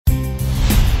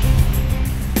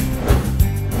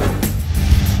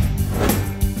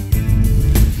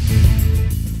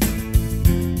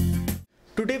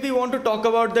want to talk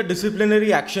about the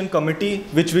Disciplinary Action Committee,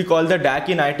 which we call the DAC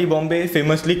in IIT Bombay,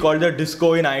 famously called the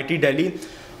DISCO in IIT Delhi.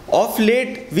 Of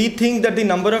late, we think that the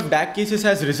number of DAC cases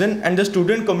has risen and the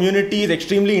student community is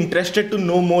extremely interested to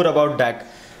know more about DAC.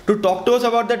 To talk to us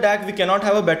about the DAC, we cannot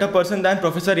have a better person than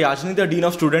Professor Yajnik, the Dean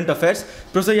of Student Affairs.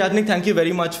 Professor Yajnik, thank you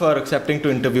very much for accepting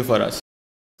to interview for us.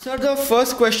 Sir, the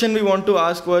first question we want to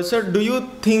ask was, sir, do you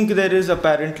think there is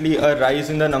apparently a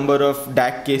rise in the number of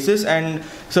DAC cases? And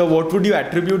sir, what would you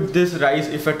attribute this rise,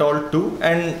 if at all, to?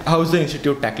 And how is the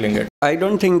institute tackling it? I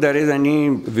don't think there is any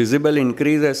visible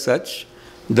increase as such.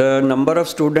 The number of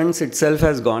students itself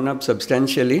has gone up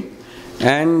substantially.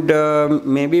 And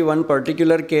maybe one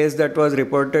particular case that was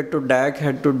reported to DAC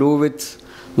had to do with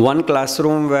one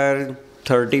classroom where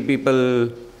 30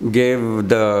 people gave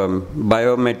the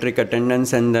biometric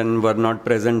attendance and then were not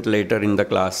present later in the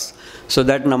class. So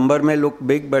that number may look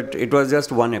big, but it was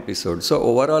just one episode. So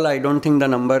overall, I don't think the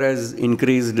number has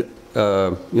increased,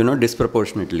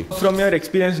 disproportionately. From your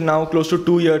experience now, close to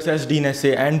 2 years as Dean SA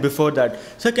and before that,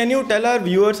 sir, can you tell our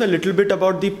viewers a little bit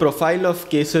about the profile of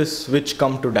cases which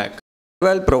come to DAC?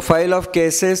 Well, profile of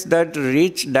cases that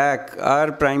reach DAC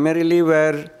are primarily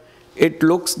where it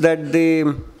looks that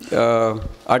the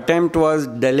attempt was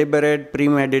deliberate,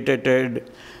 premeditated,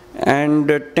 and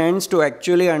tends to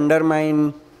actually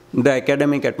undermine the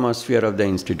academic atmosphere of the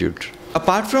institute.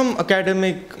 Apart from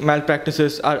academic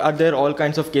malpractices, are there all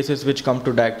kinds of cases which come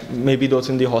to DAC? Maybe those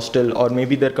in the hostel, or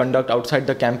maybe their conduct outside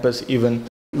the campus even?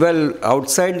 Well,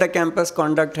 outside the campus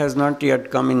conduct has not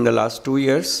yet come in the last 2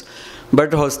 years,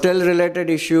 but hostel-related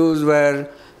issues where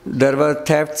there were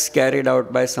thefts carried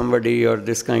out by somebody or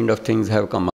this kind of things have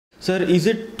come up. Sir, is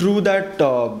it true that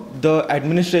the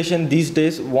administration these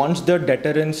days wants the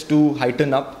deterrence to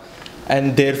heighten up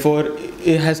and therefore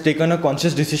it has taken a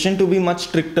conscious decision to be much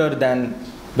stricter than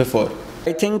before?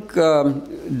 I think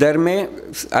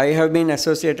I have been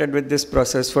associated with this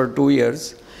process for 2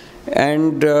 years,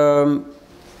 and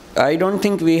I don't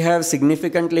think we have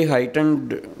significantly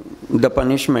heightened the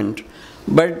punishment.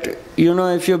 But,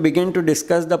 if you begin to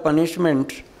discuss the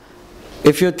punishment,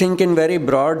 if you think in very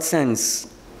broad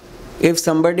sense, if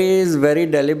somebody is very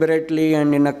deliberately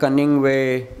and in a cunning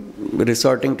way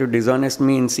resorting to dishonest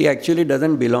means, he actually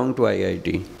doesn't belong to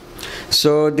IIT.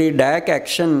 So the DAC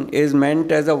action is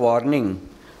meant as a warning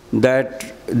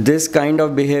that this kind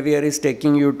of behavior is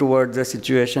taking you towards a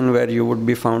situation where you would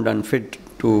be found unfit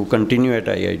to continue at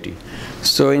IIT.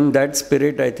 So in that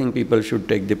spirit, I think people should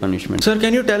take the punishment. Sir,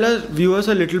 can you tell us viewers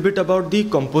a little bit about the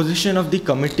composition of the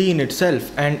committee in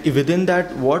itself, and within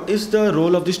that, what is the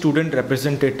role of the student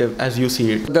representative as you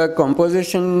see it? The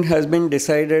composition has been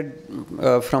decided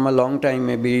from a long time,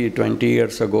 maybe 20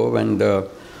 years ago, when the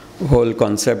whole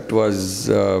concept was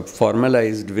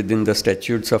formalized within the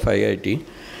statutes of IIT.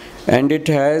 And it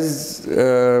has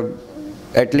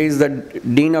at least the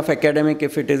Dean of Academic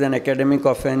if it is an academic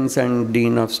offense, and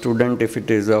Dean of Student if it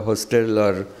is a hostel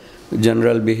or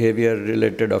general behavior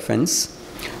related offense.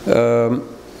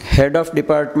 Head of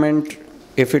Department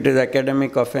if it is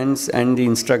academic offense and the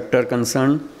instructor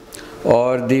concerned,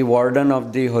 or the warden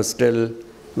of the hostel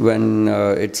when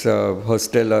it's a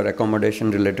hostel or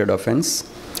accommodation related offense.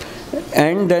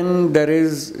 And then there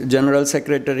is General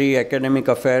Secretary Academic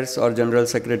Affairs or General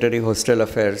Secretary Hostel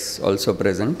Affairs also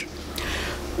present.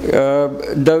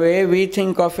 The way we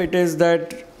think of it is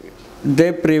that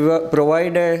they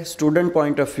provide a student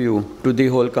point of view to the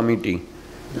whole committee,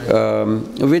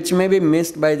 which may be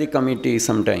missed by the committee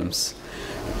sometimes.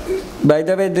 By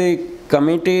the way, the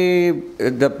committee,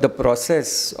 the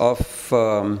process of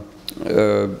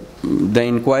the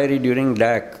inquiry during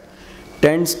DAC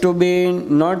tends to be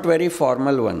not very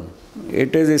formal one.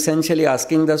 It is essentially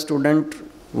asking the student,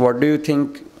 what do you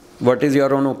think? What is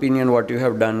your own opinion, what you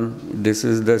have done? This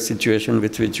is the situation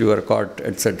with which you are caught,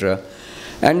 etc.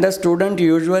 And the student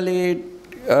usually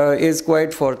is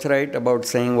quite forthright about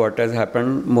saying what has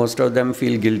happened. Most of them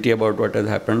feel guilty about what has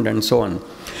happened and so on.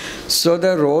 So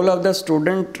the role of the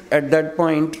student at that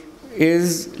point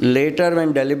is later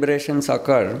when deliberations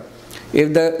occur.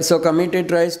 So committee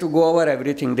tries to go over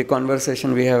everything, the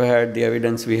conversation we have had, the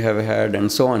evidence we have had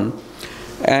and so on.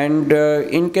 And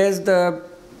in case the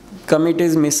committee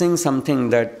is missing something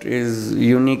that is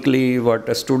uniquely what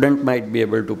a student might be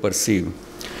able to perceive,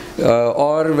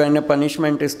 or when a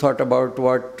punishment is thought about,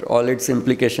 what all its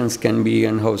implications can be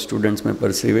and how students may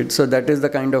perceive it. So that is the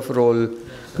kind of role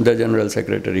the General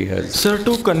Secretary has. Sir,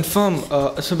 to confirm,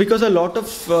 so because a lot of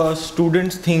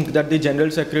students think that the General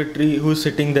Secretary who's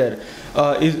sitting there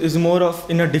is more of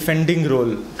in a defending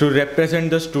role to represent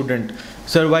the student.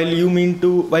 Sir, while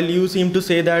you seem to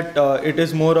say that it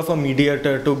is more of a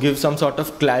mediator to give some sort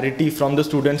of clarity from the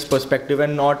student's perspective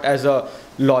and not as a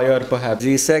lawyer perhaps.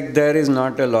 GSEC there is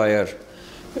not a lawyer.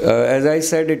 As I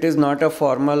said, it is not a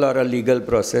formal or a legal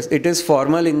process. It is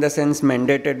formal in the sense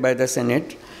mandated by the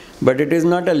Senate, but it is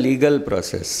not a legal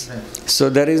process. Right. So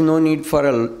there is no need for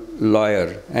a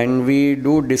lawyer, and we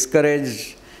do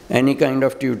discourage any kind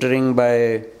of tutoring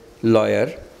by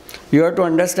lawyer. You have to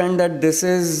understand that this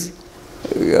is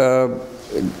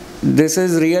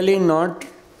really not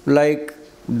like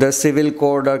the civil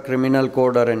code or criminal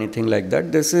code or anything like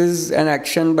that. This is an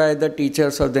action by the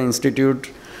teachers of the institute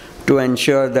to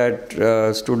ensure that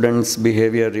students'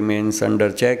 behavior remains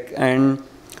under check and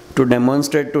to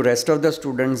demonstrate to rest of the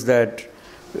students that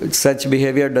such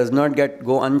behavior does not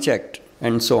go unchecked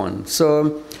and so on.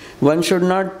 So one should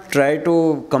not try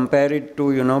to compare it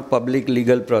to, public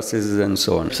legal processes and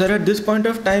so on. Sir, at this point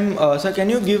of time, sir, can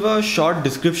you give a short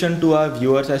description to our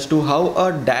viewers as to how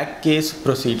a DAC case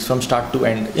proceeds from start to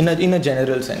end in a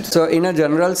general sense? So in a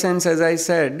general sense, as I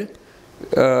said,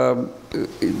 the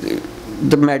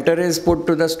matter is put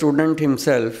to the student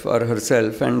himself or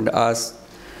herself and asked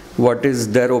what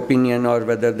is their opinion, or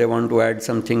whether they want to add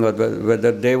something, or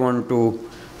whether they want to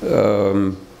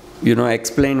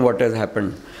explain what has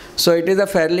happened. So it is a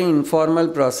fairly informal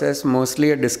process,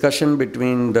 mostly a discussion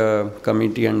between the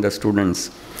committee and the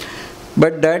students.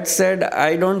 But that said,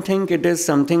 I don't think it is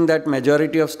something that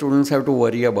majority of students have to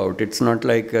worry about. It's not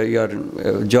like your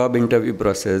job interview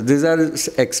process. These are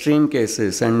extreme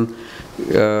cases, and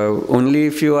only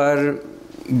if you are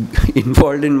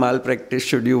involved in malpractice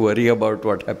should you worry about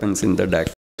what happens in the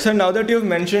DAC. Sir, now that you've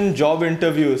mentioned job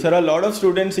interviews, sir, a lot of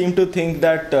students seem to think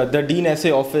that the Dean SA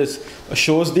office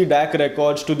shows the DAC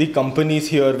records to the companies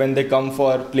here when they come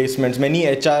for placements. Many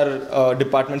HR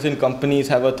departments in companies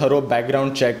have a thorough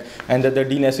background check, and that the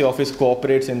Dean SA office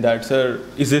cooperates in that. Sir,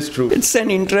 is this true? It's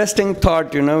an interesting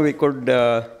thought.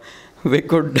 We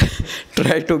could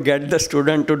try to get the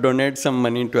student to donate some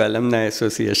money to Alumni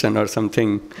Association or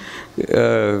something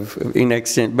in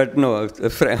exchange. But no,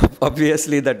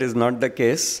 obviously that is not the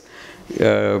case.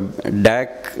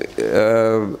 DAC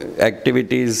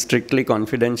activity is strictly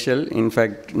confidential. In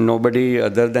fact, nobody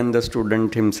other than the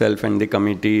student himself and the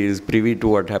committee is privy to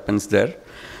what happens there.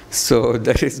 So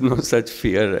there is no such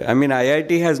fear. I mean,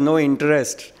 IIT has no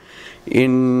interest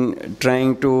in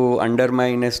trying to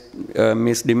undermine a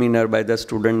misdemeanor by the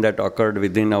student that occurred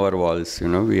within our walls.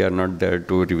 We are not there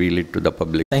to reveal it to the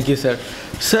public. Thank you, sir.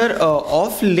 Sir,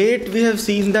 of late we have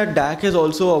seen that DAC has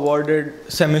also awarded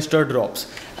semester drops,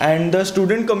 and the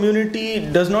student community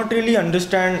does not really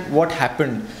understand what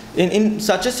happened. In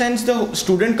such a sense, the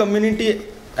student community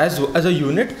as a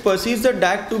unit perceives the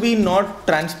DAC to be not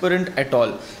transparent at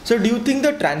all. So do you think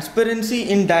the transparency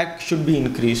in DAC should be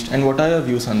increased, and what are your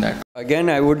views on that? Again,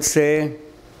 I would say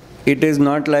it is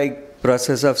not like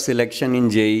process of selection in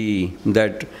JEE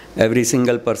that every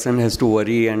single person has to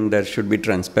worry and there should be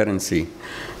transparency.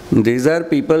 These are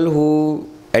people who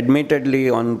admittedly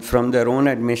from their own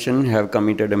admission have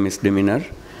committed a misdemeanor.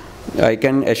 I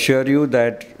can assure you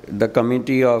that the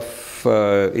committee of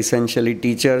essentially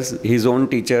teachers, his own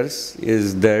teachers,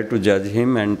 is there to judge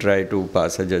him and try to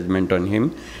pass a judgment on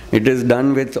him. It is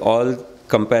done with all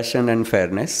compassion and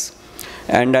fairness.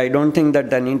 And I don't think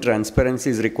that any transparency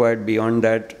is required beyond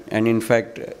that. And in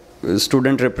fact,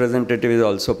 student representative is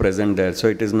also present there. So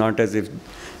it is not as if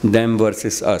them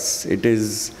versus us. It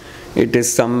is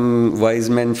some wise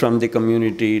men from the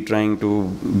community trying to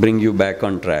bring you back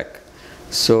on track.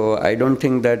 So I don't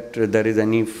think that there is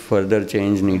any further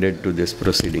change needed to this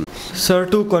proceeding. Sir,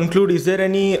 to conclude, is there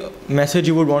any message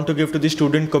you would want to give to the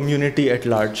student community at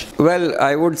large? Well,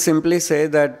 I would simply say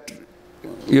that,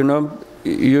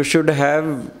 you should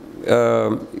have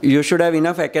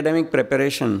enough academic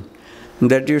preparation,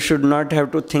 that you should not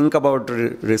have to think about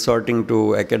resorting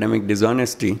to academic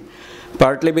dishonesty,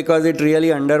 partly because it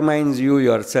really undermines you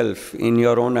yourself in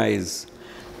your own eyes.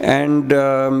 And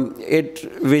it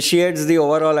vitiates the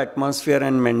overall atmosphere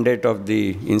and mandate of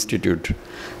the institute.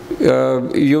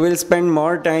 You will spend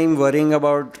more time worrying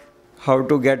about how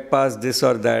to get past this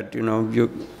or that.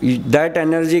 That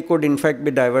energy could in fact be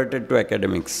diverted to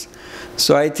academics.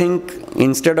 So I think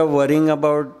instead of worrying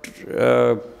about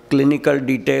clinical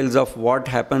details of what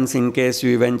happens in case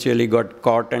you eventually got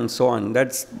caught and so on.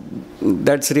 That's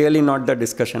really not the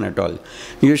discussion at all.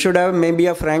 You should have maybe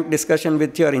a frank discussion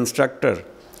with your instructor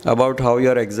about how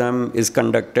your exam is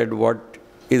conducted, what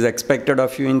is expected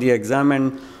of you in the exam,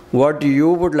 and what you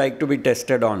would like to be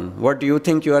tested on, what you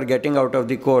think you are getting out of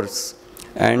the course,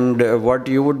 and what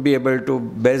you would be able to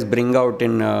best bring out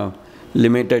in a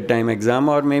limited time exam,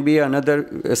 or maybe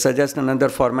suggest another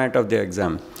format of the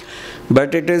exam.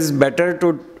 But it is better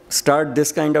to start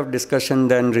this kind of discussion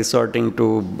than resorting to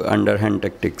underhand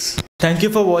tactics. Thank you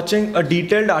for watching. A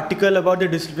detailed article about the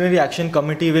Disciplinary Action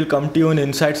Committee will come to you in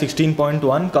Insight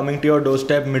 16.1, coming to your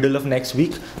doorstep middle of next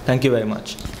week. Thank you very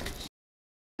much.